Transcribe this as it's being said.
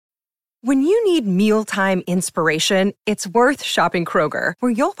When you need mealtime inspiration, it's worth shopping Kroger,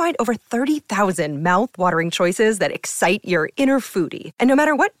 where you'll find over 30,000 mouth-watering choices that excite your inner foodie. And no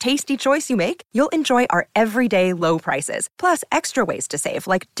matter what tasty choice you make, you'll enjoy our everyday low prices, plus extra ways to save,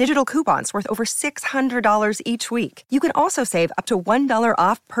 like digital coupons worth over $600 each week. You can also save up to $1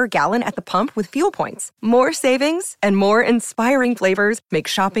 off per gallon at the pump with fuel points. More savings and more inspiring flavors make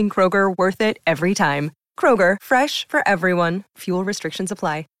shopping Kroger worth it every time. Kroger, fresh for everyone. Fuel restrictions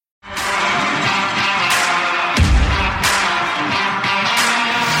apply.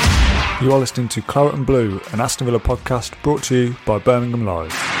 You are listening to Claret and Blue, an Aston Villa podcast brought to you by Birmingham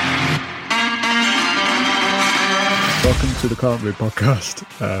Live. Welcome to the Claret and Blue podcast.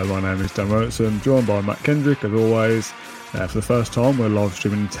 My name is Dan Robertson, joined by Matt Kendrick as always. For the first time, we're live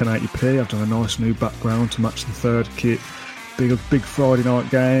streaming in 1080p. I've done a nice new background to match the third kit. Big Friday night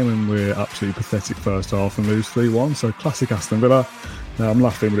game, and we're absolutely pathetic first half and lose 3-1. So classic Aston Villa. I'm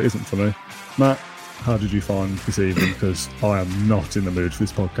laughing, but it isn't funny. Matt, how did you find this evening? Because I am not in the mood for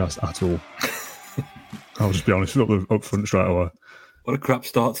this podcast at all. I'll just be honest, up front straight away. What a crap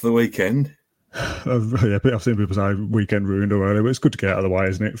start to the weekend. Yeah, I've seen people say weekend ruined already, but it's good to get out of the way,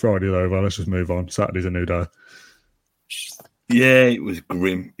 isn't it? Friday's over, let's just move on. Saturday's a new day. Yeah, it was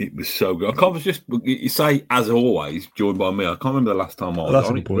grim. It was so good. I can't just, you say, as always, joined by me. I can't remember the last time I was That's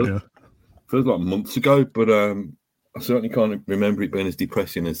on the point, yeah. Feels like months ago, but I certainly can't remember it being as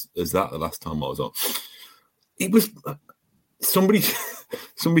depressing as that the last time I was on. It was somebody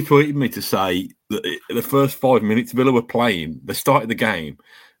tweeted me to say that the first 5 minutes Villa were playing, they started the game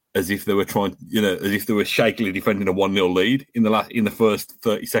as if they were trying, as if they were shakily defending a 1-0 lead in the first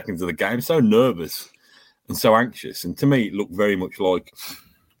 30 seconds of the game. So nervous and so anxious, and to me it looked very much like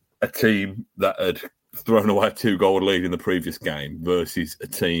a team that had thrown away a 2-goal lead in the previous game versus a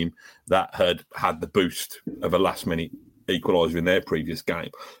team that had the boost of a last-minute equaliser in their previous game.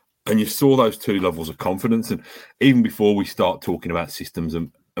 And you saw those two levels of confidence. And even before we start talking about systems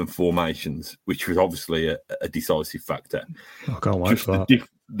and formations, which was obviously a decisive factor, I can't wait for that.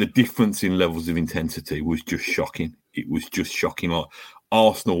 The difference in levels of intensity was just shocking. It was just shocking. Like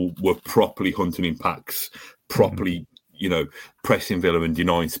Arsenal were properly hunting in packs, properly, pressing Villa and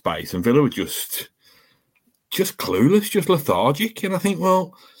denying space. And Villa were just clueless, just lethargic. And I think,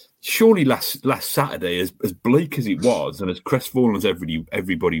 well, surely last Saturday, as bleak as it was and as crestfallen as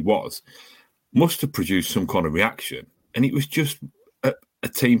everybody was, must have produced some kind of reaction. And it was just a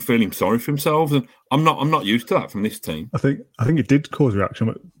team feeling sorry for themselves. And I'm not used to that from this team. I think it did cause reaction,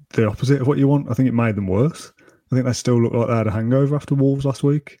 but the opposite of what you want. I think it made them worse. I think they still look like they had a hangover after Wolves last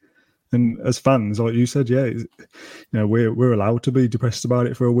week. And as fans, like you said, we're allowed to be depressed about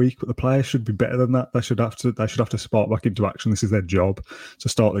it for a week, but the players should be better than that. They should have to spark back into action. This is their job. To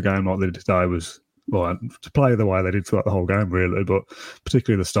start the game like they did today was, well, to play the way they did throughout the whole game, really. But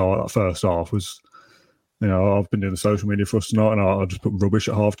particularly the start, that first half was, I've been doing the social media for us tonight, and I just put rubbish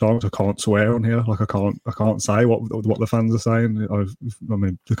at half time. So I can't swear on here. Like I can't say what the fans are saying.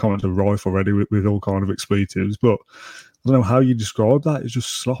 The comments are rife already with all kind of expletives, but I don't know how you describe that. It's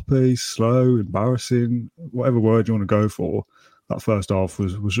just sloppy, slow, embarrassing, whatever word you want to go for. That first half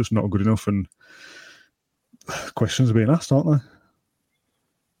was just not good enough, and questions are being asked, aren't they?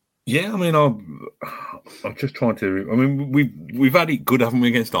 Yeah, I'm just trying to. We've had it good, haven't we,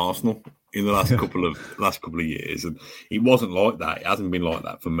 against Arsenal in the last couple of years, and it wasn't like that. It hasn't been like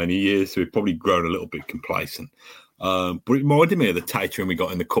that for many years. So we've probably grown a little bit complacent. But it reminded me of the tatering we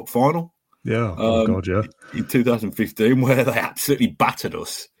got in the cup final. Yeah, oh God, yeah. In 2015, where they absolutely battered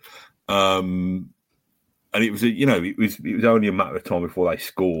us, and it was only a matter of time before they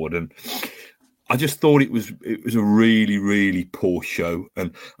scored, and I just thought it was a really, really poor show.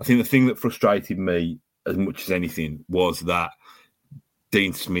 And I think the thing that frustrated me as much as anything was that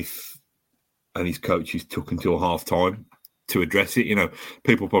Dean Smith and his coaches took until half time to address it.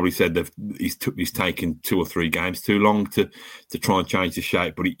 People probably said that he's taken 2 or 3 games too long to try and change the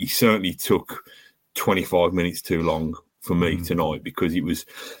shape, but he certainly took 25 minutes too long for me tonight, because it was,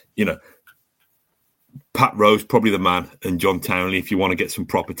 Pat Rose probably the man, and John Townley if you want to get some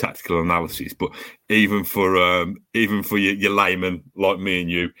proper tactical analysis. But even for your layman like me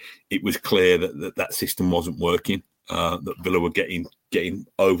and you, it was clear that system wasn't working. That Villa were getting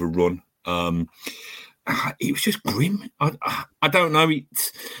overrun. It was just grim. I don't know. It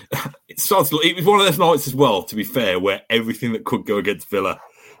was one of those nights as well, to be fair, where everything that could go against Villa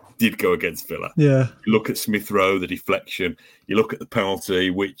did go against Villa. Yeah. You look at Smith Rowe, the deflection. You look at the penalty,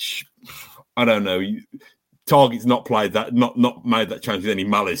 which I don't know. Target's not made that change with any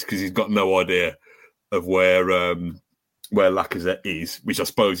malice, because he's got no idea of where Lacazette is, which I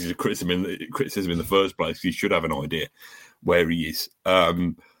suppose is a criticism in the first place. He should have an idea where he is.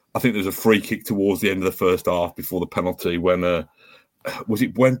 I think there was a free kick towards the end of the first half before the penalty when, was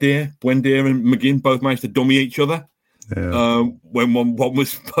it Buendia and McGinn both managed to dummy each other? Yeah. When one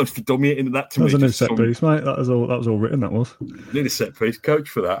was supposed to dummy it into that. That was a new set piece, mate. That was all written, that was. Need a set piece coach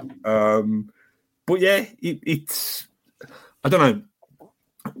for that. But yeah, it's I don't know.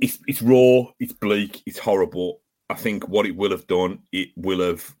 It's raw, it's bleak, it's horrible. I think what it will have done, it will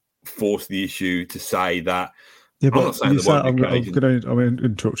have forced the issue to say that. Yeah, but I'm not saying I'm going to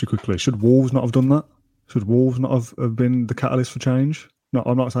interrupt you quickly. Should Wolves not have done that? Should Wolves not have been the catalyst for change? No,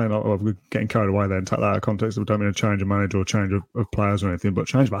 I'm not saying we're getting carried away there and take that out of context. We don't mean a change of manager or change of players or anything, but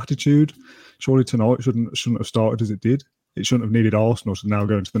change of attitude. Surely tonight shouldn't have started as it did. It shouldn't have needed Arsenal to now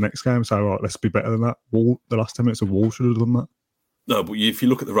go into the next game and say, right, let's be better than that. The last 10 minutes of Wolves should have done that. No, but if you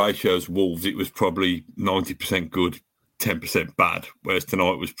look at the ratios, Wolves, it was probably 90% good, 10% bad, whereas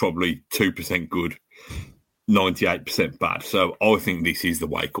tonight was probably 2% good, 98% bad. So I think this is the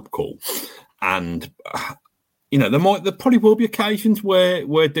wake-up call. And... there probably will be occasions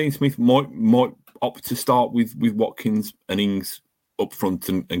where Dean Smith might opt to start with Watkins and Ings up front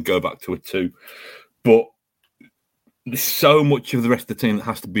and go back to a 2. But there's so much of the rest of the team that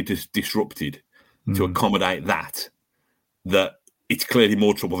has to be disrupted to accommodate that it's clearly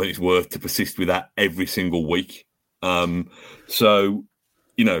more trouble than it's worth to persist with that every single week. So,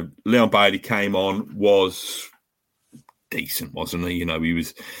 Leon Bailey came on, was decent, wasn't he? He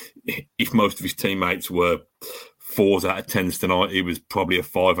was... If most of his teammates were 4s out of 10s tonight, he was probably a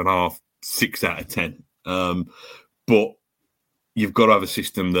 5.5, 6 out of 10. But you've got to have a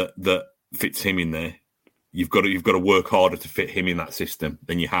system that fits him in there. You've got to work harder to fit him in that system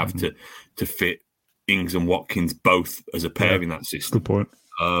than you have to fit Ings and Watkins both as a pair in that system. Good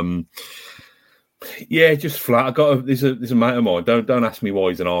point. Yeah, just flat. There's a mate of mine. Don't ask me why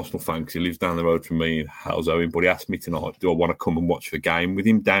he's an Arsenal fan because he lives down the road from me in Halesowen. But he asked me tonight, do I want to come and watch the game with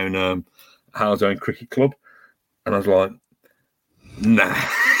him down Halesowen Cricket Club? And I was like, nah.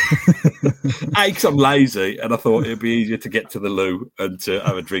 Because I'm lazy, and I thought it'd be easier to get to the loo and to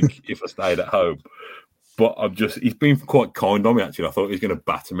have a drink if I stayed at home. But he's been quite kind on me, actually. I thought he was going to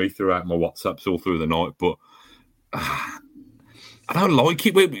batter me throughout my WhatsApps all through the night, but I don't like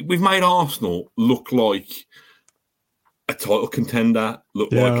it. We've made Arsenal look like a title contender,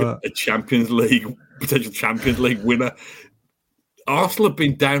 look like a Champions League, potential Champions League winner. Arsenal have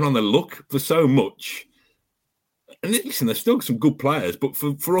been down on their luck for so much. And listen, there's still some good players, but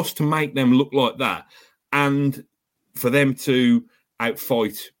for us to make them look like that and for them to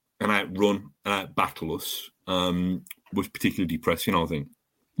outfight and outrun and outbattle us was particularly depressing, I think.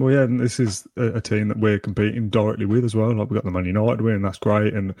 Well, yeah, and this is a team that we're competing directly with as well. Like, we've got the Man United win, that's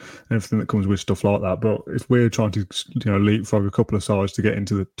great, and everything that comes with stuff like that. But if we're trying to, leapfrog a couple of sides to get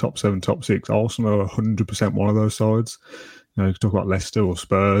into the top 7, top 6, Arsenal are 100% one of those sides. You can talk about Leicester or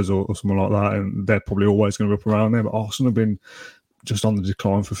Spurs or someone like that, and they're probably always going to be up around there. But Arsenal have been just on the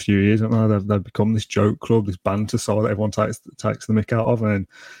decline for a few years, haven't they? They've become this joke club, this banter side that everyone takes the mick out of, and then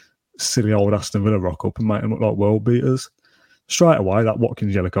silly old Aston Villa rock up and make them look like world beaters. Straight away, that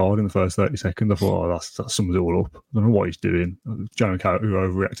Watkins yellow card in the first 30 seconds, I thought, that sums it all up. I don't know what he's doing. Jeremy Carragher, who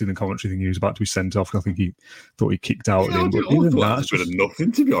overreacted in the commentary, thinking he was about to be sent off. I think he thought he kicked out. I thought that was a bit of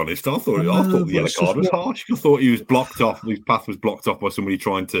nothing, to be honest. I thought the yellow card was harsh. I thought he was blocked off. His path was blocked off by somebody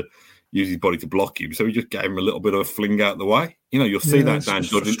trying to use his body to block him. So he just gave him a little bit of a fling out the way. You'll see that down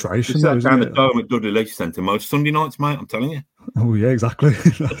the dome at Dudley Leisure Centre most Sunday nights, mate. I'm telling you. Oh yeah, exactly.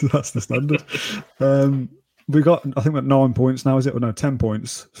 That's the standard. We got, I think, 9 points now, is it? Or no, 10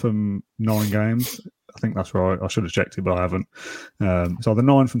 points from 9 games. I think that's right. I should have checked it, but I haven't. So either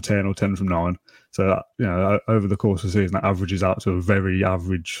 9 from 10 or 10 from 9. So that, over the course of the season, that averages out to a very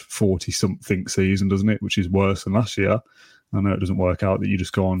average 40-something season, doesn't it? Which is worse than last year. I know it doesn't work out that you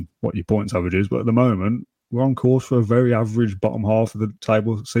just go on what your points average is, but at the moment, we're on course for a very average bottom half of the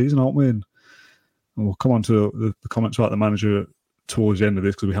table season, aren't we? And we'll come on to the comments about the manager towards the end of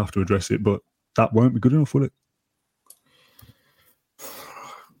this because we have to address it, but that won't be good enough, will it?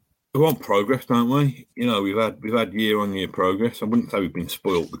 We want progress, don't we? We've had year-on-year progress. I wouldn't say we've been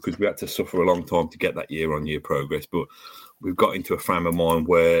spoilt because we had to suffer a long time to get that year-on-year progress, but we've got into a frame of mind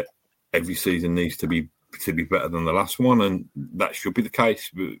where every season needs to be better than the last one, and that should be the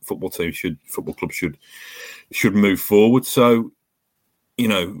case. Football clubs should move forward. So,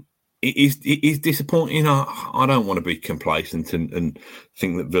 it is disappointing. I don't want to be complacent and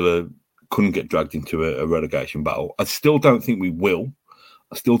think that Villa couldn't get dragged into a relegation battle. I still don't think we will.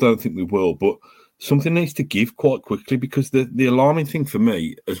 But something needs to give quite quickly because the alarming thing for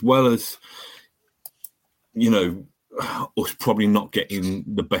me, as well as, us probably not getting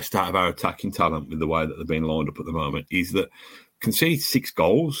the best out of our attacking talent with the way that they're being lined up at the moment, is that conceded 6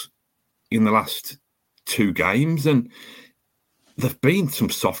 goals in the last 2 games, and there've been some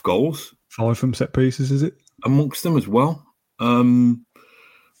soft goals. 5 from set pieces, is it? Amongst them as well. I don't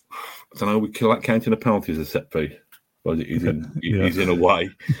know, we counting a penalty as a set piece. But he's in a way.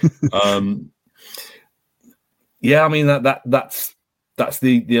 Yeah, I mean that's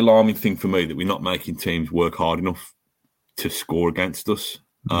the alarming thing for me, that we're not making teams work hard enough to score against us.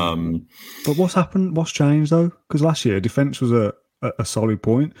 But what's happened? What's changed though? Because last year defence was a solid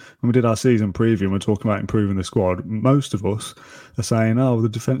point. When we did our season preview and we're talking about improving the squad, most of us are saying, "Oh, the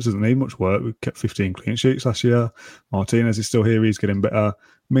defence doesn't need much work. We kept 15 clean sheets last year. Martinez is still here. He's getting better.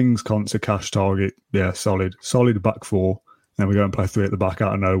 Mings, Conte, Cash, Target, yeah, solid back 4. Then we go and play 3 at the back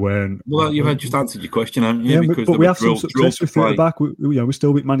out of nowhere." And you've just answered your question, haven't you? Yeah, but we have some success with 3 at the back. We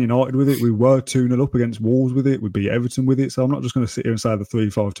still beat Man United with it. We were 2-0 up against Wolves with it. We beat Everton with it. So I'm not just going to sit here and say the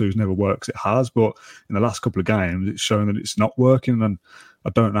 3-5-2 never works. It has, but in the last couple of games, it's shown that it's not working, and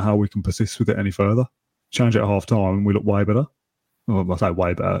I don't know how we can persist with it any further. Change it at half time, and we look way better. Well, I say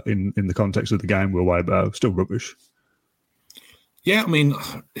way better in the context of the game. We're way better. Still rubbish. Yeah, I mean,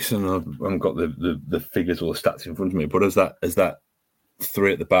 listen, I haven't got the figures or the stats in front of me, but has that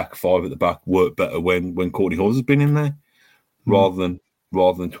 3 at the back, 5 at the back worked better when Courtney Hawes has been in there rather than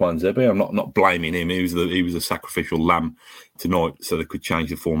Tuanzebe? I'm not blaming him. He was a sacrificial lamb tonight, so they could change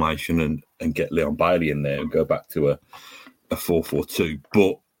the formation and get Leon Bailey in there and go back to a 4-4-2.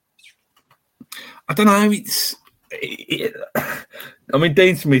 But I don't know. I mean,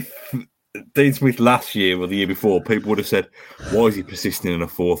 Dean Smith last year or the year before, people would have said, why is he persisting in a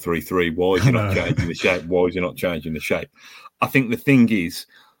 4-3-3? Why is he not changing the shape? Why is he not changing the shape? I think the thing is,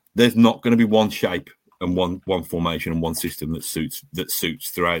 there's not going to be one shape and one formation and one system that suits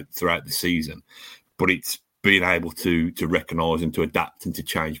throughout the season. But it's being able to recognise and to adapt and to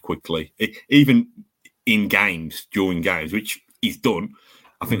change quickly, even in games, during games, which he's done.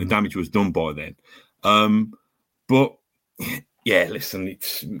 I think the damage was done by then. But yeah, listen,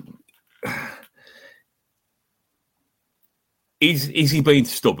 it's... Is he being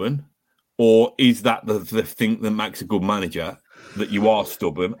stubborn, or is that the thing that makes a good manager, that you are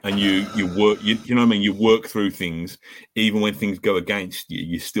stubborn and you work, you know what I mean? You work through things, even when things go against you,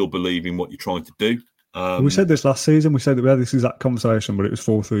 you still believe in what you're trying to do. We said this last season. We said that we had this exact conversation, but it was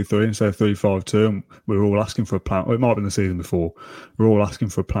 4-3-3 instead of 3-5-2, and we were all asking for a plan. Well, it might have been the season before. We're all asking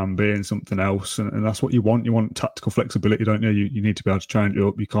for a plan B and something else, and that's what you want. You want tactical flexibility, don't you? You need to be able to change it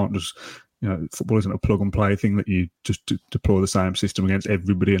up. You can't just, football isn't a plug and play thing that you just deploy the same system against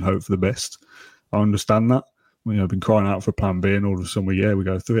everybody and hope for the best. I understand that. I've been crying out for a plan B, and all of a sudden we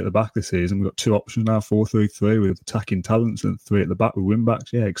go 3 at the back this season. We've got 2 options now, 4-3-3 with attacking talents, and 3 at the back with wing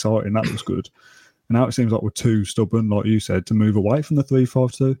backs. Yeah, exciting. That looks good. And now it seems like we're too stubborn, like you said, to move away from the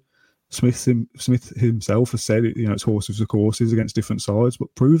 3-5-2. Smith himself has said, it's horses for courses against different sides,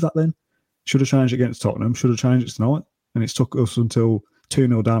 but prove that then. Should have changed it against Tottenham, should have changed it tonight. And it's took us until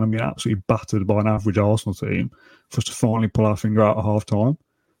 2-0 down and being absolutely battered by an average Arsenal team for us to finally pull our finger out at half time.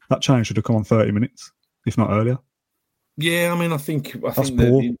 That change should have come on 30 minutes, if not earlier. Yeah, I mean, I think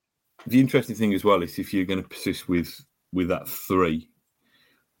the interesting thing as well is if you're going to persist with that 3,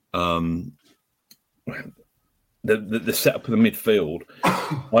 the setup of the midfield,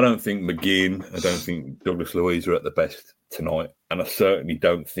 I don't think McGinn, I don't think Douglas Luiz are at the best tonight, and I certainly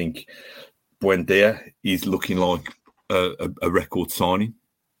don't think Buendia is looking like a record signing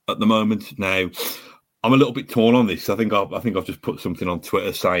at the moment. Now, I'm a little bit torn on this. I think I've just put something on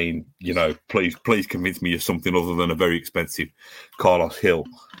Twitter saying, please convince me of something other than a very expensive Carlos Hill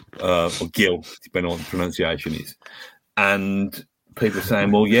or Gil, depending on what the pronunciation is, and people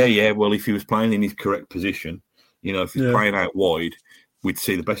saying, well, if he was playing in his correct position, if he's playing out wide, we'd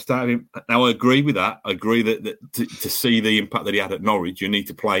see the best out of him. Now, I agree with that. I agree that to see the impact that he had at Norwich, you need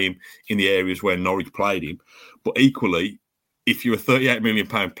to play him in the areas where Norwich played him. But equally, if you're a £38 million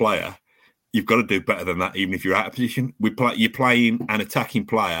player, you've got to do better than that, even if you're out of position. You're playing an attacking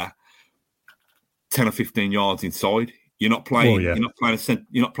player 10 or 15 yards inside. You're not playing. You're not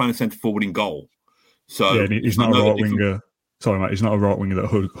playing a centre forward in goal. So he's not a right winger. Sorry, mate, he's not a right winger that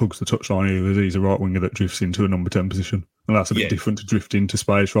hugs the touchline either. He's a right winger that drifts into a number 10 position. And that's a bit different to drift into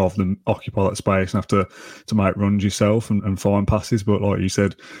space rather than occupy that space and have to make runs yourself and find passes. But like you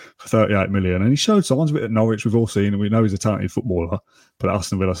said, for 38 million, and he showed signs of it at Norwich, we've all seen, and we know he's a talented footballer. But at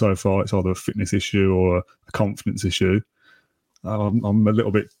Aston Villa so far, it's either a fitness issue or a confidence issue. I'm a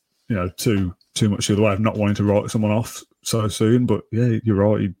little bit, too much the other way of not wanting to write someone off so soon. But yeah, you're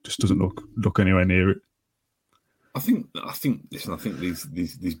right, he just doesn't look anywhere near it. I think. Listen, I think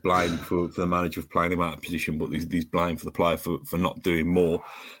these blame for the manager of playing him out of position, but these blame for the player for not doing more.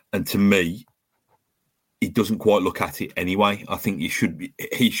 And to me, he doesn't quite look at it anyway. I think he should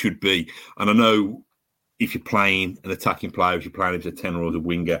be. And I know if you're playing an attacking player, if you're playing as a 10 or as a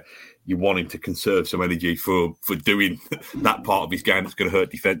winger, you want him to conserve some energy for doing that part of his game that's going to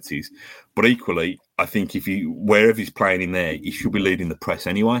hurt defences. But equally, I think wherever he's playing in there, he should be leading the press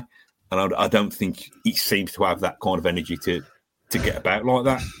anyway. And I don't think he seems to have that kind of energy to get about like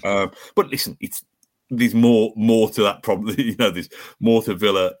that. But listen, there's more to that problem. There's more to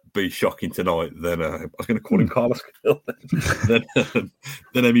Villa be shocking tonight than I was going to call him Carlos Gil, than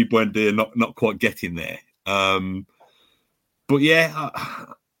Emi Buendia not quite getting there. But yeah,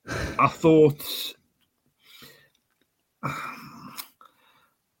 I thought, I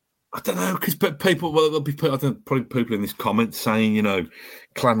don't know, because people, there'll be probably people in this comment saying,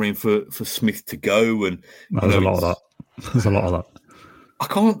 clamouring for Smith to go, and there's a lot of that. There's a lot of that. I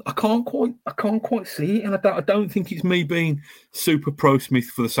can't quite see it, and I don't think it's me being super pro Smith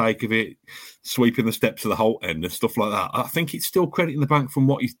for the sake of it, sweeping the steps of the whole end and stuff like that. I think it's still credit in the bank from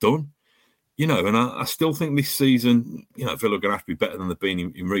what he's done, and I still think this season, Villa are going to have to be better than they've been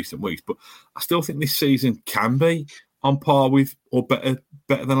in recent weeks, but I still think this season can be on par with or better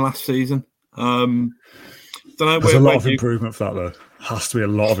than last season. Don't know. There's a lot of improvement for that, though. Has to be a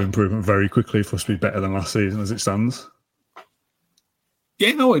lot of improvement very quickly for us to be better than last season as it stands.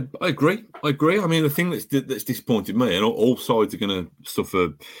 Yeah, no, I agree. I mean, the thing that's disappointed me, and all sides are going to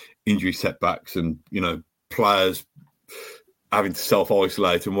suffer injury setbacks, and players having to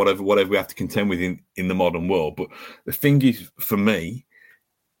self-isolate and whatever we have to contend with in the modern world. But the thing is, for me,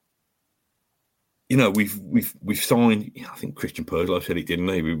 we've signed. I think Christian Purslow said it, didn't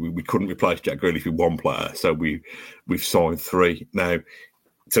he? We couldn't replace Jack Grealish with one player, so we've signed three. Now,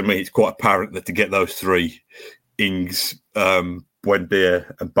 to me, it's quite apparent that to get those three Ings,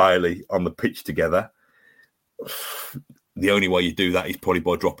 Buendia and Bailey on the pitch together, the only way you do that is probably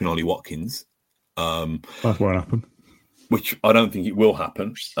by dropping Ollie Watkins. That won't happen. Which I don't think it will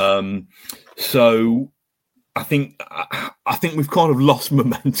happen. So I think we've kind of lost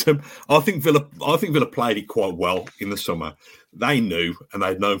momentum. I think Villa played it quite well in the summer. They knew, and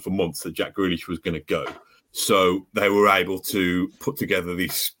they'd known for months, that Jack Grealish was going to go. So they were able to put together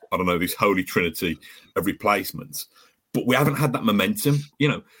this holy trinity of replacements. But we haven't had that momentum.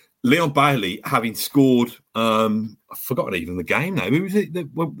 Leon Bailey, having scored, I've forgotten even the game now. Who was it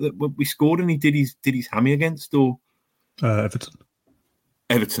that we scored and he did his hammy against? Or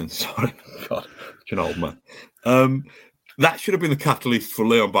Everton, sorry. God, such an old man. That should have been the catalyst for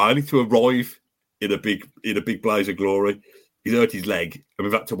Leon Bailey to arrive in a big blaze of glory. He's hurt his leg, and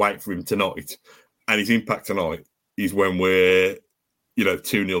we've had to wait for him tonight. And his impact tonight is when we're,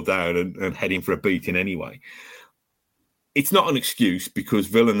 2-0 down and heading for a beating anyway. It's not an excuse, because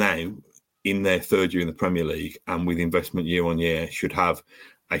Villa now, in their third year in the Premier League and with investment year on year, should have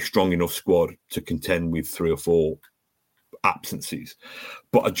a strong enough squad to contend with 3 or 4 absences.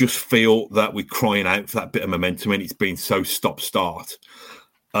 But I just feel that we're crying out for that bit of momentum, and it's been so stop-start.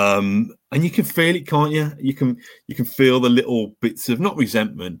 And you can feel it, can't you? You can feel the little bits of, not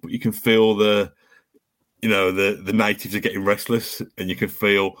resentment, but you can feel the natives are getting restless, and you can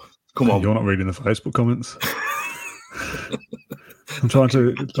feel, come on. You're not reading the Facebook comments. I'm trying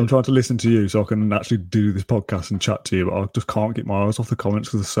to listen to you so I can actually do this podcast and chat to you, but I just can't get my eyes off the comments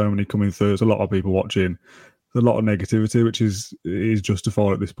because there's so many coming through. There's a lot of people watching. There's a lot of negativity, which is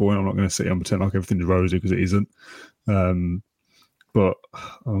justified at this point. I'm not going to sit here and pretend like everything's rosy, because it isn't. But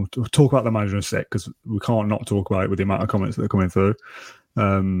I'll talk about the manager in a sec, because we can't not talk about it with the amount of comments that are coming through.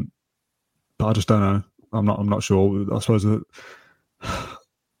 But I just don't know. I'm not sure. I suppose that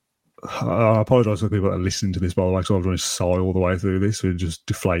I apologise to the people that are listening to this, by the way, because I've done a sigh all the way through this with just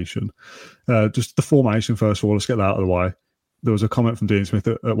deflation. Just the formation, first of all, let's get that out of the way. There was a comment from Dean Smith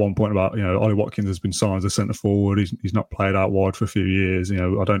at one point about, Ollie Watkins has been signed as a centre forward. He's not played out wide for a few years. I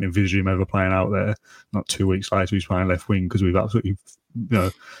don't envisage him ever playing out there. Not 2 weeks later, he's playing left wing because we've absolutely,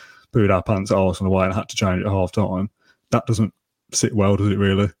 booed our pants at Arsenal away and had to change it at half time. That doesn't sit well, does it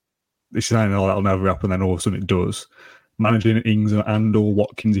really? It's saying, that'll never happen, then all of a sudden it does. Managing Ings and or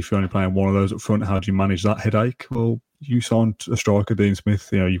Watkins, if you're only playing one of those up front, how do you manage that headache? Well, you signed a striker, Dean Smith.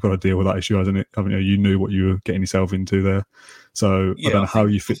 You've got to deal with that issue, haven't you? You knew what you were getting yourself into there. So yeah, I don't know how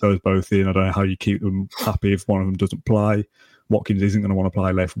you fit those both in. I don't know how you keep them happy if one of them doesn't play. Watkins isn't going to want to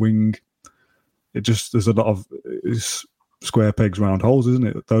play left wing. There's a lot of square pegs, round holes, isn't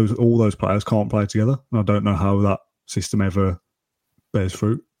it? All those players can't play together. And I don't know how that system ever bears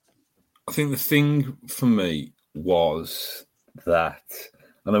fruit. I think the thing for me was that,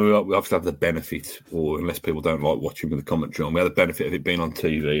 and then we obviously have the benefit, or unless people don't like watching with the commentary on, we had the benefit of it being on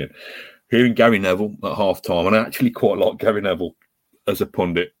TV and hearing Gary Neville at half time. And I actually quite like Gary Neville as a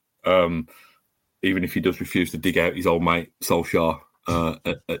pundit. even if he does refuse to dig out his old mate Solskjaer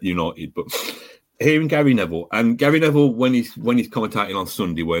at United. But hearing Gary Neville, when he's commentating on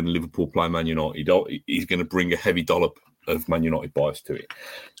Sunday when Liverpool play Man United, he's going to bring a heavy dollop of Man United bias to it.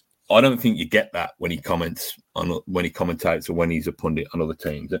 I don't think you get that when he commentates or when he's a pundit on other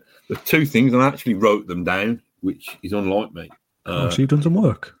teams. The two things, and I actually wrote them down, which is unlike me. So you've done some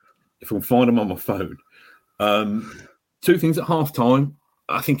work. If I can find them on my phone. Two things at half time.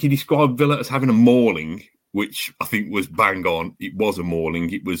 I think he described Villa as having a mauling, which I think was bang on. It was a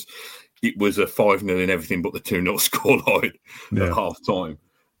mauling. It was a 5-0 in everything but the 2-0 scoreline at half time.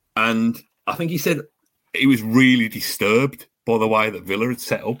 And I think he said he was really disturbed by the way that Villa had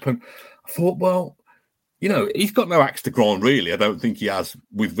set up. And I thought, well, you know, he's got no axe to grind, really. I don't think he has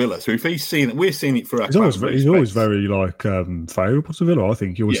with Villa. So if he's seen it, we're seeing it for our He's always very favourable to Villa. I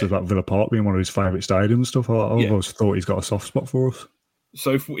think he always says about Villa Park being one of his favourite stadiums and stuff. I've always thought he's got a soft spot for us.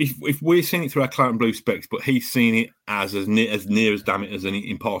 So if we're seeing it through our Claret and Blue specs, but he's seen it as near as damn it as an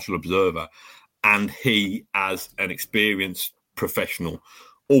impartial observer, and he as an experienced professional,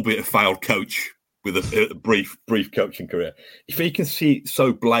 albeit a failed coach with a brief coaching career, if he can see it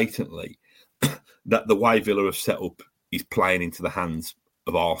so blatantly that the way Villa have set up is playing into the hands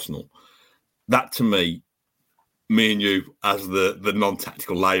of Arsenal, that to me and you, as the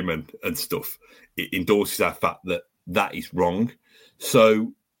non-tactical layman and stuff, it endorses our fact that is wrong.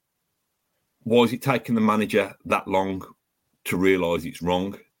 So why is it taking the manager that long to realise it's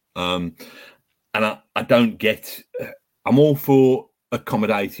wrong? And I don't get... I'm all for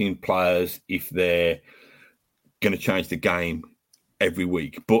accommodating players if they're going to change the game every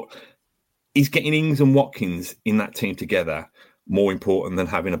week. But is getting Ings and Watkins in that team together more important than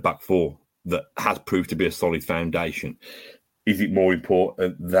having a back four that has proved to be a solid foundation? Is it more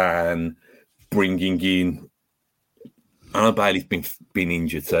important than bringing in... I know Bailey's been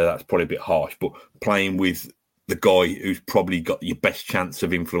injured, so that's probably a bit harsh, but playing with the guy who's probably got your best chance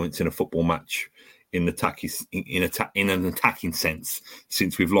of influencing a football match in an attacking sense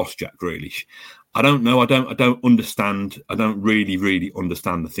since we've lost Jack Grealish. I don't know. I don't understand. I don't really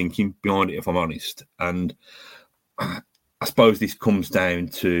understand the thinking behind it, if I'm honest. And I suppose this comes down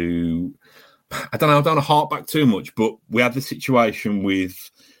to, I don't want to harp back too much, but we had the situation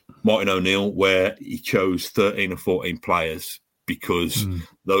with Martin O'Neill where he chose 13 or 14 players because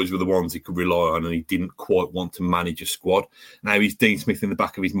those were the ones he could rely on, and he didn't quite want to manage a squad. Now he's Dean Smith in the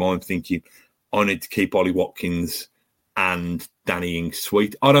back of his mind thinking, I need to keep Ollie Watkins and Danny Ings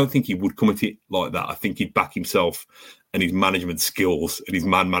sweet. I don't think he would come at it like that. I think he'd back himself and his management skills and his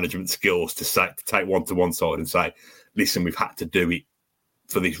man management skills to take one to one side and say, listen, we've had to do it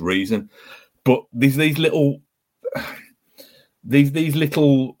for this reason. But these little, I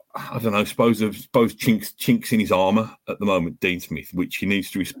don't know, suppose chinks in his armour at the moment, Dean Smith, which he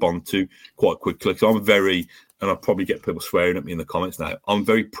needs to respond to quite quickly. So I'm very, and I'll probably get people swearing at me in the comments now, I'm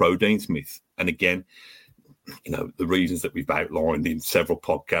very pro Dean Smith. And again, you know, the reasons that we've outlined in several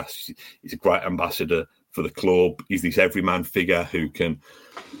podcasts, he's a great ambassador for the club. He's this everyman figure who can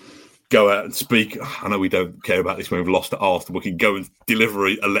go out and speak. I know we don't care about this when we've lost at Arsenal. We can go and deliver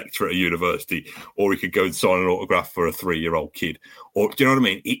a lecture at a university, or he could go and sign an autograph for a 3-year-old kid. Or do you know what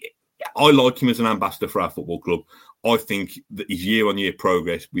I mean? I like him as an ambassador for our football club. I think that his year-on-year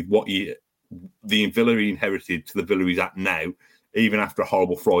progress with the Villa he inherited to the Villa he's at now, even after a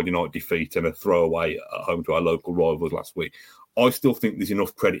horrible Friday night defeat and a throwaway at home to our local rivals last week, I still think there's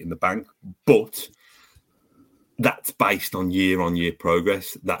enough credit in the bank. But that's based on year-on-year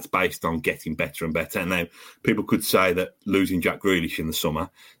progress. That's based on getting better and better. And now people could say that losing Jack Grealish in the summer,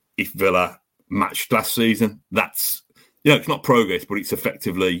 if Villa matched last season, that's, you know, it's not progress, but it's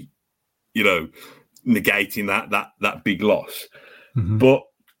effectively, you know, negating that big loss. Mm-hmm. But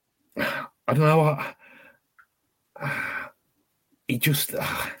I don't know.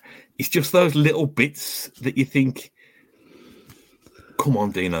 It's just those little bits that you think, come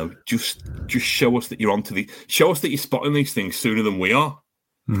on, Dino, just show us that you're show us that you're spotting these things sooner than we are.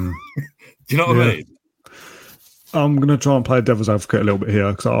 Do you know what I mean? I'm going to try and play devil's advocate a little bit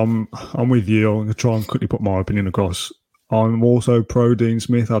here because I'm with you. I'm going to try and quickly put my opinion across. I'm also pro Dean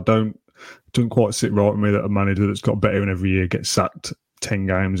Smith. It doesn't quite sit right with me that a manager that's got better in every year gets sacked 10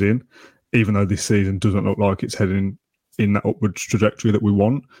 games in, even though this season doesn't look like it's heading in that upward trajectory that we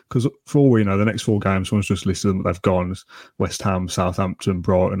want. Because for all we know, the next 4 games, someone's just listed them that they've gone: West Ham, Southampton,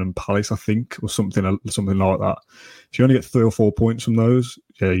 Brighton and Palace, I think, or something like that. If you only get 3 or 4 points from those,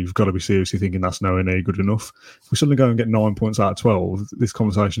 you've got to be seriously thinking that's nowhere near good enough. If we suddenly go and get 9 points out of 12, this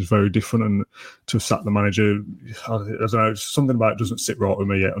conversation is very different. And to sack the manager, I don't know, something about it doesn't sit right with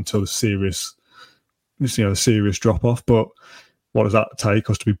me yet until the serious drop off. But what does that take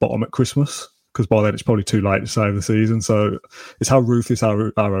us to be bottom at Christmas? because by then it's probably too late to save the season. So it's how ruthless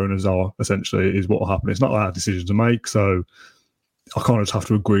our owners are, essentially, is what will happen. It's not our decision to make, so I kind of just have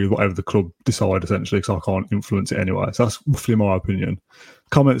to agree with whatever the club decide, essentially, because I can't influence it anyway. So that's roughly my opinion.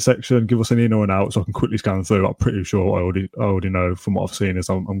 Comment section, give us an in or an out so I can quickly scan through. I'm pretty sure I already know from what I've seen as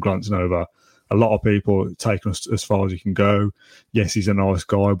I'm glancing over. A lot of people taking us as far as you can go. Yes, he's a nice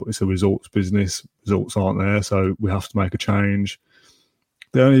guy, but it's a results business. Results aren't there, so we have to make a change.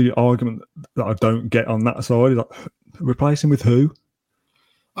 The only argument that I don't get on that side is like, replace him with who?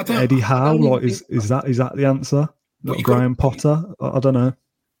 Eddie Howe? Like, is that the answer? Like Graham Potter? I don't know.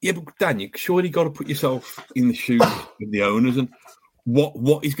 Yeah, but Dan, you surely got to put yourself in the shoes of the owners and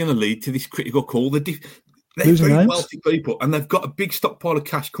what is going to lead to this critical call. They're very wealthy people, and they've got a big stockpile of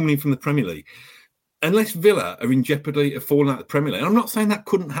cash coming in from the Premier League. Unless Villa are in jeopardy of falling out of the Premier League, and I'm not saying that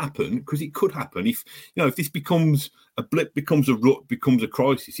couldn't happen, because it could happen. If this becomes a blip, becomes a rut, becomes a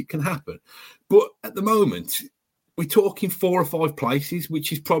crisis, it can happen. But at the moment, we're talking 4 or 5 places,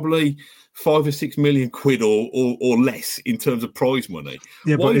 which is probably 5 or 6 million quid or less in terms of prize money.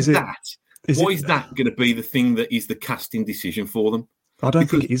 Yeah, why is that going to be the thing that is the casting decision for them? I don't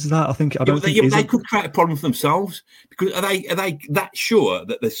think it is that. They could create a problem for themselves, because are they that sure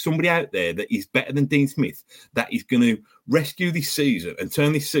that there's somebody out there that is better than Dean Smith that is going to rescue this season and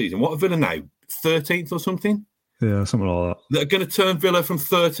turn this season? What are Villa now? 13th or something? Yeah, something like that. That are going to turn Villa from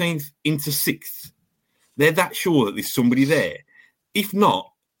 13th into 6th. They're that sure that there's somebody there. If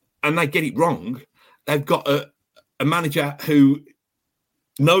not, and they get it wrong, they've got a manager who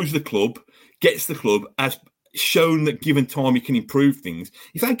knows the club, gets the club, has shown that given time he can improve things.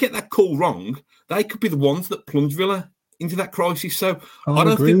 If they get that call wrong, they could be the ones that plunge Villa into that crisis. So I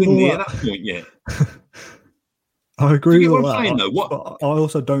don't think we're near that point yet. I agree with what I'm saying, though. But I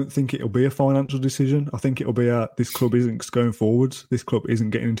also don't think it'll be a financial decision. I think it'll be this club isn't going forwards. This club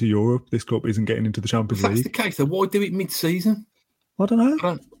isn't getting into Europe. This club isn't getting into the Champions League. If that's the case, then why do it mid-season? I don't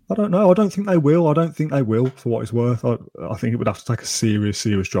know. I don't know. I don't think they will. I don't think they will, for what it's worth. I think it would have to take a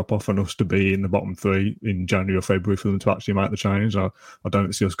serious drop-off on us to be in the bottom 3 in January or February for them to actually make the change. I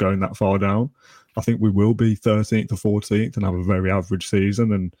don't see us going that far down. I think we will be 13th or 14th and have a very average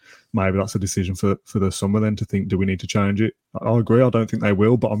season, and maybe that's a decision for the summer then to think, do we need to change it? I agree. I don't think they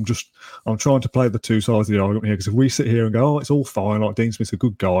will, but I'm trying to play the two sides of the argument here, because if we sit here and go, oh, it's all fine, like Dean Smith's a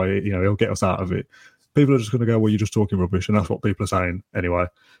good guy, he'll get us out of it, people are just going to go, well, you're just talking rubbish, and that's what people are saying anyway.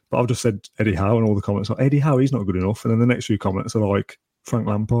 But I've just said Eddie Howe, and all the comments are, Eddie Howe, he's not good enough. And then the next few comments are like, Frank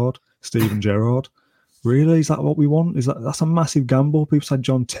Lampard, Steven Gerrard. Really? Is that what we want? That's a massive gamble? People said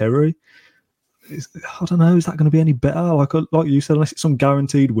John Terry. I don't know, is that going to be any better? Like you said, unless it's some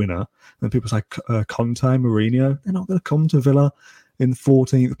guaranteed winner, then people say Conte, Mourinho, they're not going to come to Villa in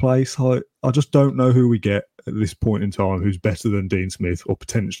 14th place. I just don't know who we get at this point in time who's better than Dean Smith or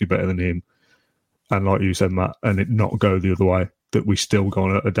potentially better than him. And like you said, Matt, and it not go the other way, that we still go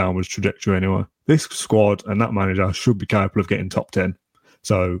on a downwards trajectory anyway. This squad and that manager should be capable of getting top 10.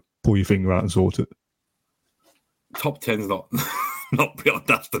 So pull your finger out and sort it. Top 10's not beyond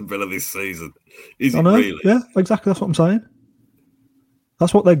Aston Villa this season, is it really? Yeah, exactly. That's what I'm saying.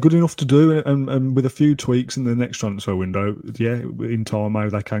 That's what they're good enough to do, and with a few tweaks in the next transfer window, yeah, in time, maybe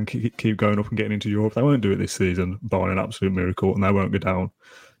they can keep going up and getting into Europe. They won't do it this season, barring an absolute miracle, and they won't go down.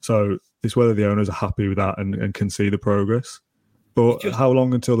 So it's whether the owners are happy with that and can see the progress. But how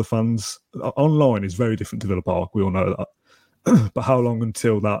long until the fans... Online is very different to Villa Park, we all know that. But how long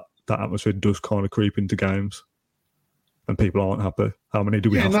until that atmosphere does kind of creep into games and people aren't happy? How many do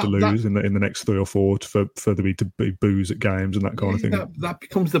we have to lose in the next 3 or 4 for there to be boos at games and that kind of thing? That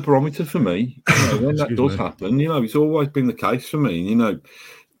becomes the barometer for me. When that does happen, it's always been the case for me.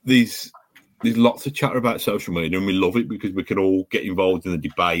 There's lots of chatter about social media, and we love it because we can all get involved in the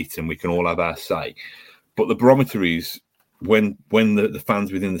debate and we can all have our say. But the barometer is when the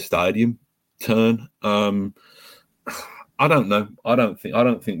fans within the stadium turn. I don't know. I don't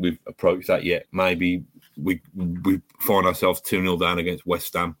think we've approached that yet. Maybe we find ourselves 2-0 down against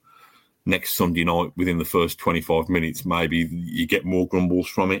West Ham next Sunday night within the first 25 minutes. Maybe you get more grumbles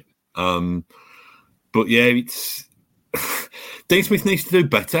from it. But yeah, it's Dean Smith needs to do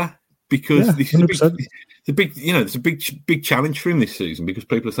better, because this is it's a big challenge for him this season, because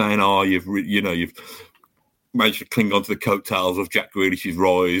people are saying, "Oh, you've managed to cling on to the coattails of Jack Grealish's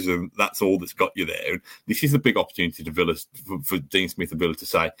rise, and that's all that's got you there." And this is a big opportunity to Villa, for Dean Smith and Villa to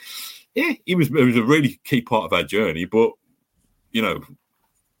say, "Yeah, it was a really key part of our journey, but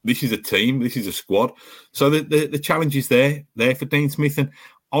this is a team, this is a squad." So the challenge is there for Dean Smith, and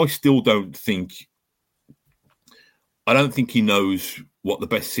I still don't think he knows what the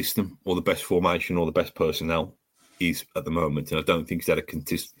best system or the best formation or the best personnel is at the moment, and I don't think he's had a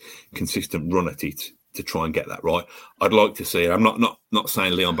consistent run at it to try and get that right. I'd like to see, and I'm not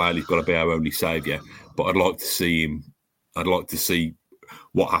saying Leon Bailey's got to be our only saviour, but I'd like to see him. I'd like to see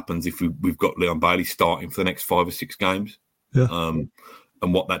what happens if we've got Leon Bailey starting for the next 5 or 6 games. Yeah.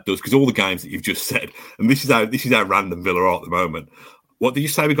 And what that does, because all the games that you've just said, and this is how random Villa are at the moment. What did you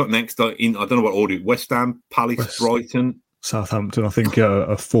say we got next? I don't know what order. West Ham, Palace, Brighton, Southampton. I think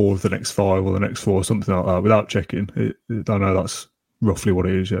are 4 of the next 5 or the next 4, something like that. Without checking, I know that's roughly what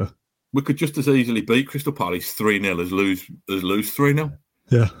it is. Yeah, we could just as easily beat Crystal Palace 3-0 as lose 3-0.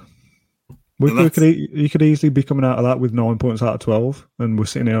 Yeah, you could easily be coming out of that with 9 points out of 12, and we're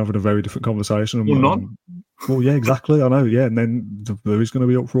sitting here having a very different conversation. None. Well, yeah, exactly. I know. Yeah, and then there is going to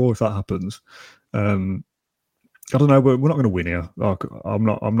be uproar if that happens. I don't know, but we're not going to win here. Like, I'm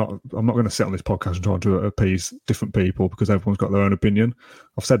not going to sit on this podcast and try to appease different people because everyone's got their own opinion.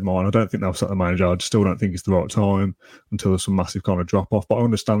 I've said mine. I don't think they'll set the manager. I still don't think it's the right time until there's some massive kind of drop off. But I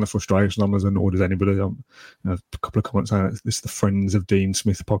understand the frustration. I'm as annoyed as anybody. A couple of comments saying this is the Friends of Dean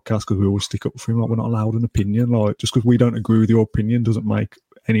Smith podcast because we always stick up for him. Like, we're not allowed an opinion. Like, just because we don't agree with your opinion doesn't make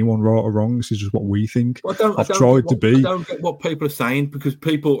anyone right or wrong. This is just what we think. I don't get what people are saying because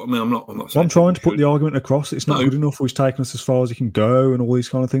people. I mean, I'm not. I'm trying to put the argument across. It's not good enough. He's taken us as far as he can go, and all these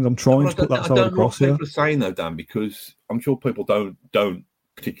kind of things. I'm trying to put that side across here. I don't know what people are saying though, Dan, because I'm sure people don't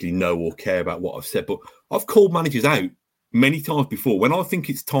particularly know or care about what I've said. But I've called managers out many times before when I think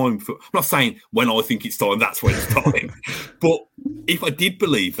it's time for. I'm not saying when I think it's time. That's when it's time. But if I did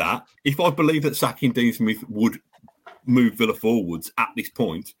believe that, if I believed that sacking Dean Smith would move Villa forwards at this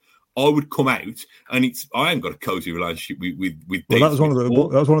point, I would come out, and I ain't got a cosy relationship with. Well, that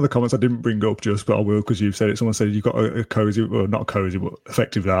was one of the comments I didn't bring up, but I will because you've said it. Someone said you've got a cosy, well, not cozy, but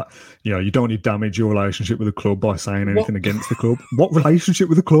effective that you don't want to damage your relationship with the club by saying anything against the club. What relationship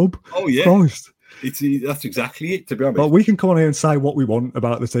with the club? Oh yeah, Christ. That's exactly it, to be honest. But we can come on here and say what we want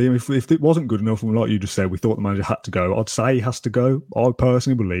about the team. If it wasn't good enough, and like you just said, we thought the manager had to go, I'd say he has to go. I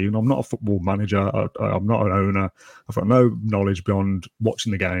personally believe, and I'm not a football manager, I'm not an owner, I've got no knowledge beyond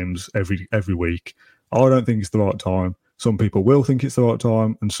watching the games every week. I don't think it's the right time. Some people will think it's the right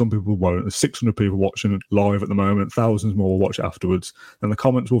time, and some people won't. There's 600 people watching it live at the moment, thousands more will watch it afterwards, and the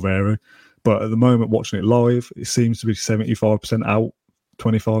comments will vary. But at the moment, watching it live, it seems to be 75% out,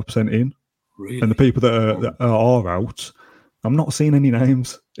 25% in. Really? And the people that are out, I'm not seeing any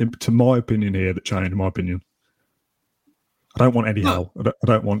names, to my opinion here, that change my opinion. I don't want Eddie Howe. I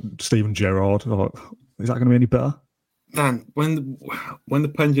don't want Steven Gerrard. Is that going to be any better? Dan, when the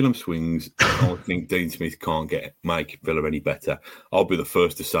pendulum swings, I think Dean Smith can't make Villa any better. I'll be the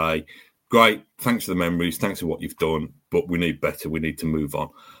first to say, great, thanks for the memories, thanks for what you've done, but we need better, we need to move on.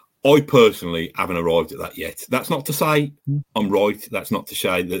 I personally haven't arrived at that yet. That's not to say I'm right. That's not to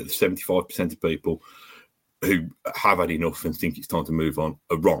say that 75% of people who have had enough and think it's time to move on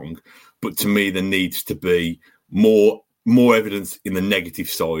are wrong. But to me, there needs to be more evidence in the negative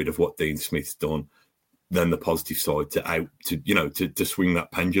side of what Dean Smith's done than the positive side to swing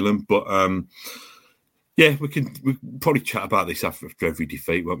that pendulum. But we probably chat about this after every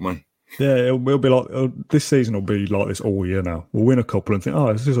defeat, won't we? Yeah, it'll be like this season will be like this all year now. We'll win a couple and think,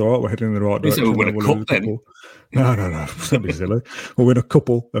 this is all right, we're heading in the right direction. We'll win a couple then? No, don't be silly. We'll win a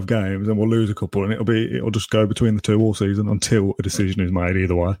couple of games and we'll lose a couple, and it'll just go between the two all season until a decision is made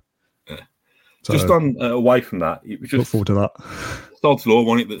either way. Yeah. So, just on away from that, it was just look forward to that. Sod's Law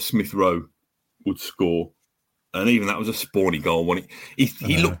wanted that Smith Rowe would score, and even that was a spawny goal.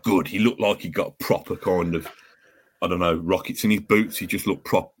 He looked good. He looked like he got a proper kind of, I don't know, rockets in his boots. He just looked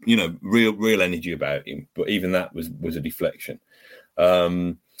real energy about him. But even that was a deflection,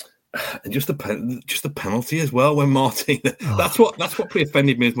 and just the penalty as well when Martinez. That's what pretty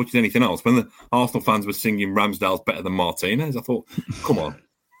offended me as much as anything else. When the Arsenal fans were singing Ramsdale's better than Martinez, I thought, come on,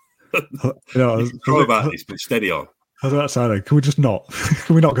 try about this, but steady on. I was about to say, like, can we just not?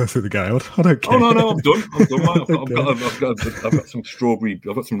 Can we not go through the game? I don't care. Oh no, I'm done. Mate. I've got some strawberry.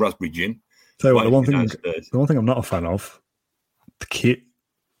 I've got some raspberry gin. So the one thing I'm not a fan of, the kit.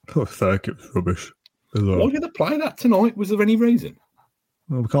 The third kit was rubbish. Why did they play that tonight? Was there any reason?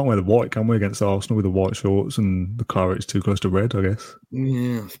 Well, we can't wear the white, can we, against Arsenal with the white shorts, and the claret's too close to red, I guess.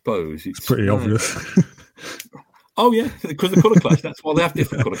 Yeah, I suppose. It's pretty obvious. Oh, yeah, because the colour clash. That's why they have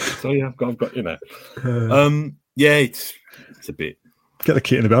different colour kits. So, yeah, I've got it's a bit. Get the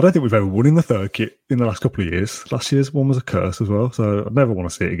kit in a bit. I don't think we've ever won in the third kit in the last couple of years. Last year's one was a curse as well, so I'd never want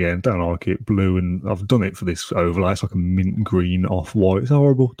to see it again. Don't like it. Blue, and I've done it for this overlay. It's like a mint green off-white. It's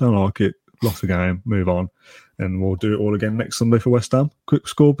horrible. Don't like it. Lost the game. Move on. And we'll do it all again next Sunday for West Ham. Quick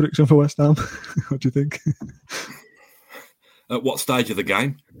score prediction for West Ham. What do you think? At what stage of the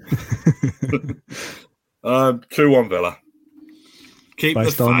game? 2-1 Villa. Keep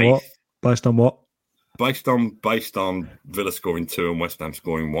Based the on faith. what? Based on what? Based on Villa scoring 2 and West Ham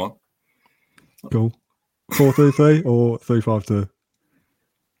scoring 1. Cool. 4-3-3 or 3-5-2?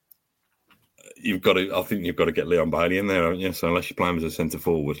 I think you've got to get Leon Bailey in there, haven't you? So unless you play him as a centre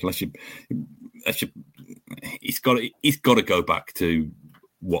forward, he's got to go back to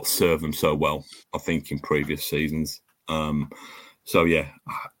what served them so well, I think, in previous seasons. So yeah,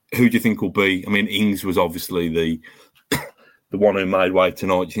 who do you think will be? I mean, Ings was obviously the one who made way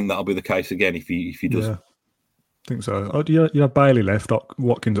tonight. Do you think that'll be the case again if he does? Yeah, I think so. You have Bailey left,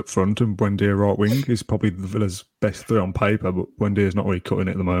 Watkins up front, and Buendia right wing. Is probably the Villa's best 3 on paper, but Buendia's not really cutting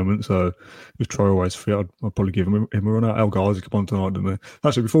it at the moment. So if Troy always fit, I'd probably give him a run out. El Ghazi come on tonight, didn't they?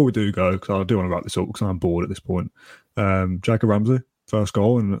 Actually, before we do go, because I do want to wrap this up because I'm bored at this point. Jacob Ramsey, first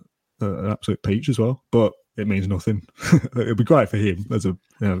goal and an absolute peach as well, but it means nothing. It'll be great for him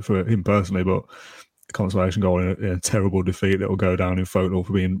for him personally, but a consolation goal in a terrible defeat that will go down in photo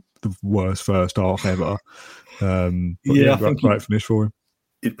for being the worst first half ever. I think great finish for him.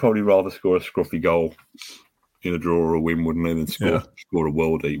 He'd probably rather score a scruffy goal in a draw or a win, wouldn't he, than score a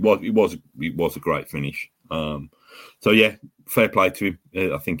worldie. It was a great finish. So yeah, fair play to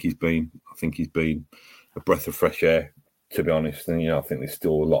him. I think he's been a breath of fresh air, to be honest. And I think there's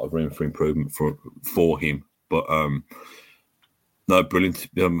still a lot of room for improvement for him. But no, brilliant.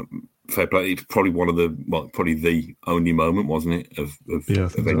 Fair play. It's probably probably the only moment, wasn't it? Of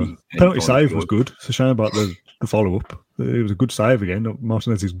any penalty save was good. It's a shame about the follow up. It was a good save again.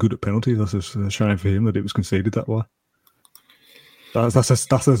 Martinez is good at penalties. That's a shame for him that it was conceded that way. That's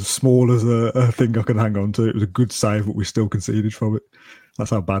as small as a thing I can hang on to. It was a good save, but we still conceded from it. That's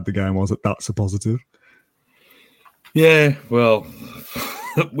how bad the game was. That's a positive. Yeah, well,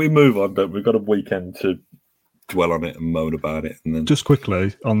 we move on, don't we? We've got a weekend to dwell on it and moan about it. And then just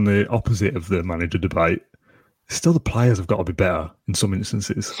quickly, on the opposite of the manager debate, still the players have got to be better in some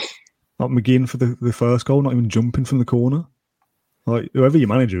instances. Like McGinn for the first goal, not even jumping from the corner. Like, whoever your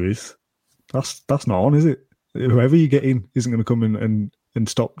manager is, that's not on, is it? Whoever you get in isn't going to come in and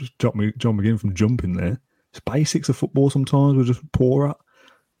stop John McGinn from jumping there. It's basics of football sometimes we're just poor at.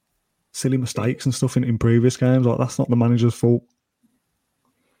 Silly mistakes and stuff in previous games. Like, that's not the manager's fault.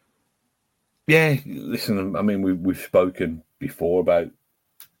 Yeah, listen, I mean, we've spoken before about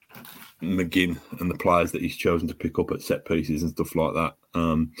McGinn and the players that he's chosen to pick up at set pieces and stuff like that.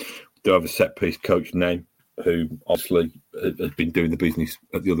 We do have a set piece coach now who obviously has been doing the business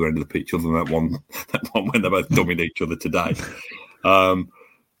at the other end of the pitch, other than that one when they're both dumming each other today.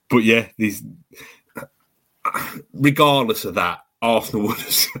 But yeah, regardless of that, Arsenal would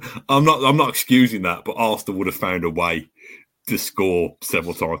have, I'm not excusing that, but Arsenal would have found a way to score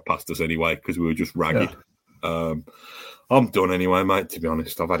several times past us anyway, because we were just ragged. Yeah. I'm done anyway, mate, to be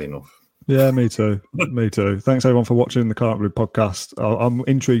honest. I've had enough. Yeah, me too. Me too. Thanks, everyone, for watching the Claret Blue podcast. I'm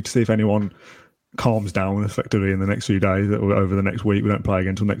intrigued to see if anyone calms down effectively in the next few days, over the next week. We don't play again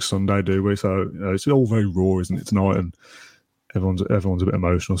until next Sunday, do we? So it's all very raw, isn't it, tonight? And everyone's a bit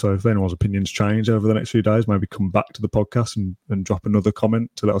emotional. So if anyone's opinions change over the next few days, maybe come back to the podcast and drop another comment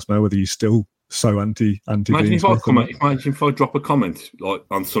to let us know whether you're still so anti. Imagine if I drop a comment like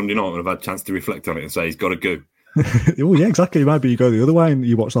on Sunday night and I've had a chance to reflect on it and say he's got to go. Oh yeah, exactly. Maybe you go the other way and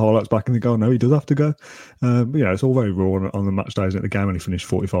you watch the highlights back and think, oh no, he does have to go. But it's all very raw on the match days. The game only finished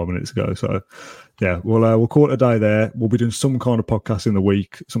 45 minutes ago. So yeah, we'll call it a day there. We'll be doing some kind of podcast in the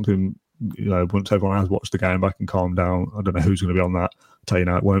week, something, once everyone has watched the game back and calmed down. I don't know who's going to be on that. I'll tell you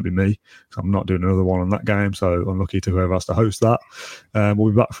now, it won't be me. So I'm not doing another one on that game. So unlucky to whoever has to host that.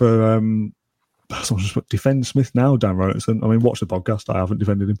 We'll be back for someone just defend Smith now, Dan Robertson. I mean, watch the podcast. I haven't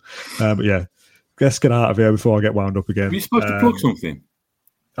defended him. But yeah, let's get out of here before I get wound up again. Were you supposed to plug something?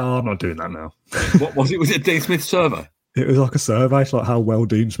 Oh, I'm not doing that now. What was it? Was it a Dean Smith survey? It was like a survey, like how well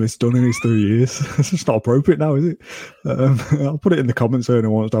Dean Smith's done in his 3 years. It's just not appropriate now, is it? I'll put it in the comments so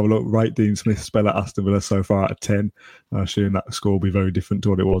anyone wants to have a look. Rate Dean Smith's spell at Aston Villa so far out of 10. I assume that score will be very different to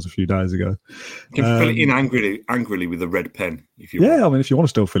what it was a few days ago. You can fill it in angrily with a red pen if you want. Yeah, I mean, if you want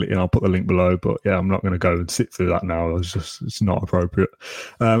to still fill it in, I'll put the link below. But yeah, I'm not going to go and sit through that now. It's not appropriate.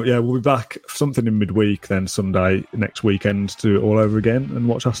 We'll be back for something in midweek, then Sunday next weekend to do it all over again and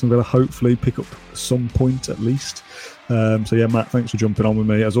watch Aston Villa hopefully pick up some point at least. Matt, thanks for jumping on with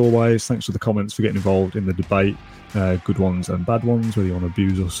me. As always, thanks for the comments, for getting involved in the debate. Good ones and bad ones, whether you want to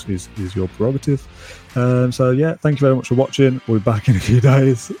abuse us is your prerogative. Thank you very much for watching. We'll be back in a few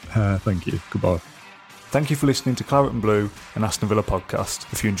days. Thank you. Goodbye. Thank you for listening to Claret and Blue, an Aston Villa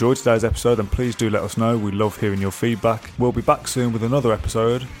podcast. If you enjoyed today's episode, then please do let us know. We love hearing your feedback. We'll be back soon with another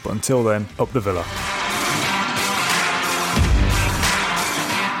episode, but until then, up the Villa.